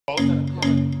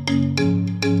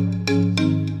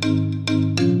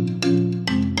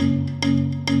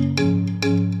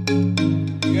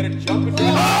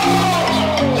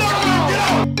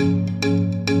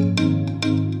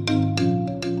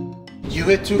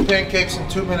get 2 pancakes in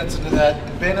 2 minutes into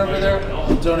that bin over there,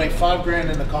 I'll donate $5 grand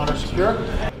into Connor Secure.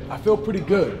 I feel pretty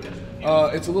good.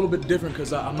 It's a little bit different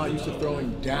because I'm not used to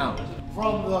throwing down.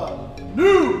 From the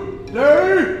New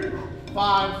Day.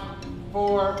 5,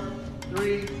 4,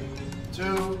 3, 2,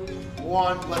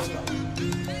 1. Let's go.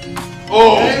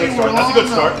 Oh, good start. That's a good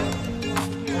start.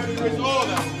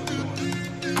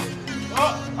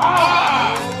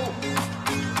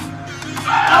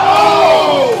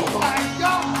 Oh my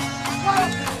God!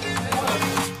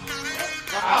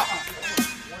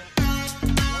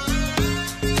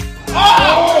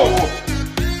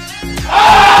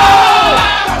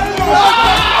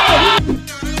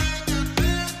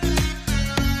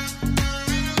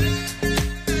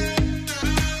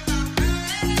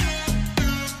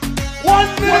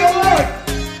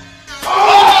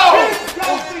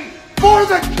 For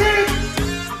the kids!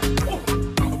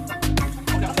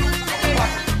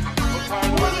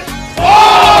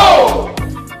 Oh!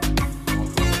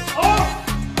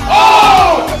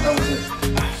 Oh!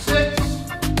 6,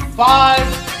 5,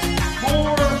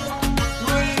 4,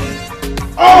 3.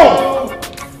 Oh!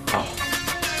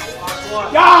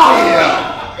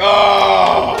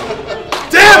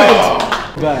 Damn it!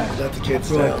 Let the kids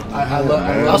down.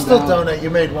 I'll still donate. You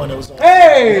made one. It was awesome.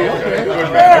 Hey!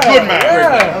 Good man. Good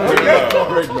man.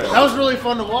 Great man. That was really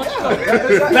fun to watch.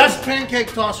 Best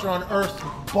pancake tosser on earth,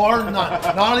 bar none.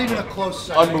 Not even a close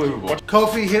second. Unbelievable.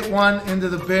 Kofi hit one into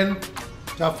the bin.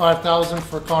 Got 5,000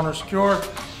 for Connor Secure.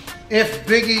 If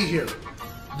Biggie here,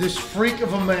 this freak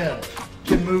of a man,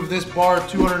 can move this bar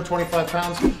 225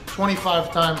 pounds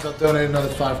 25 times, I'll donate another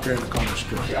 $5 grand to Connor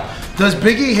Secure. Does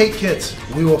Biggie hate kids?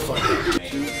 We will find out.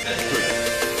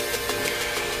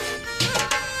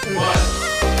 1,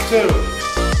 2,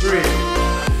 3,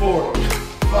 4,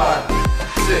 5,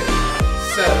 6,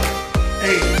 7,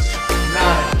 8,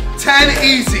 9, 10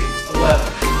 easy.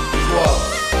 11, 12,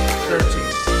 13,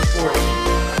 14,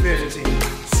 15,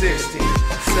 16,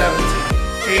 17,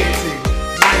 18,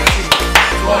 19,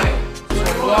 20,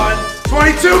 21,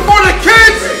 22 for the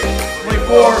kids!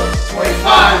 24,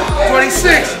 25,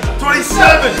 26,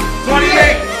 27,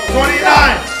 28,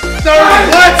 29, 30.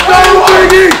 Let's go,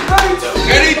 Biggie!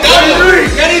 33,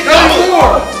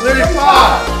 34,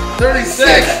 35,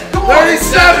 36,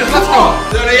 37. Let's go.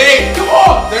 38. Come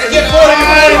on. 39.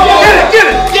 Get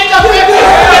it. Get the 50.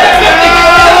 Let's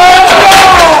go.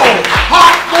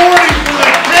 Hot 40 for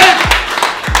the kids.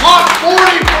 Hot 40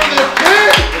 for the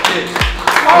kids.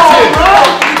 Oh, bro.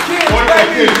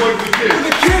 40 for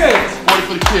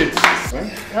the kids.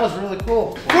 That was really cool.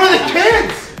 For the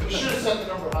kids. Should have set the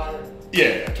number higher.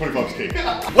 Yeah, 25 cake.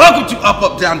 Welcome to Up,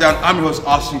 Up, Down, Down. I'm your host,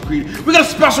 Austin Creed. We got a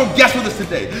special guest with us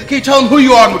today. Can you tell them who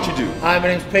you are and what you do? Hi, my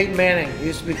name's Peyton Manning. I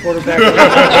used to be quarterback.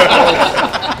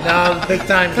 Now I'm a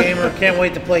big-time gamer. Can't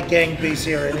wait to play Gang Beast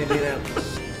here in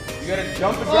Indianapolis. You gotta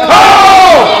jump and grab.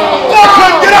 Oh! I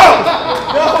couldn't get out!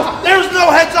 No, there's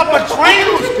no heads up. A train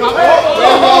was coming.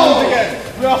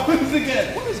 We all lose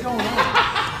again. What is going on?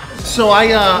 So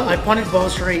I punted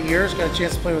bows for 8 years. Got a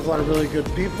chance to play with a lot of really good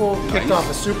people. Kicked off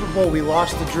a Super Bowl. We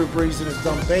lost to Drew Brees and his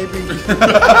dumb baby.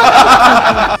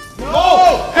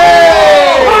 Oh!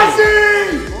 Hey!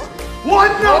 Ozzy!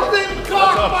 1-0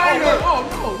 cockfighter. Oh,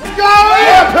 no. Go!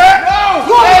 Yeah, Pat! No!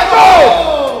 Let's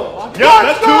go! Yeah,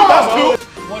 that's two. That's two.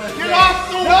 Get off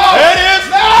the wall! There it is!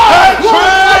 No! Patrick!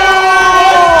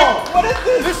 What is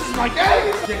this? This is my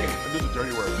game. Chicken. This is a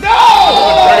dirty word. No!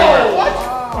 Dirty word. What?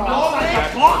 From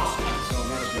outside box?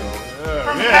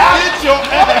 Yeah, get your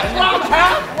ass.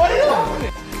 What is it?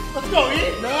 Let's go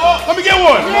eat. No. Let me get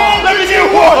one. Let me get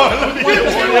one. Let me get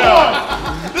one.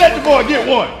 Yeah. Let the boy get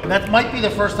one. That might be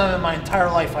the first time in my entire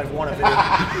life I've won a video.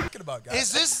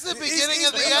 Is this the beginning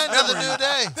of the end of the new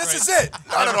day? This is it.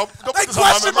 No. They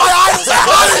question my idols. I'm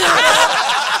out of here, man.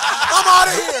 I'm out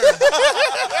of here.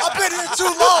 I've been here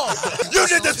too long. You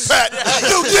did this, Pat.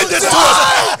 You did this to us.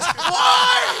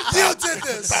 Why? You did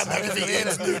this.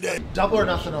 It's a new day. Double or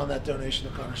nothing on that donation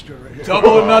to Connor Stewart right here. Double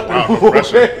or nothing. Wow,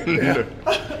 pressure.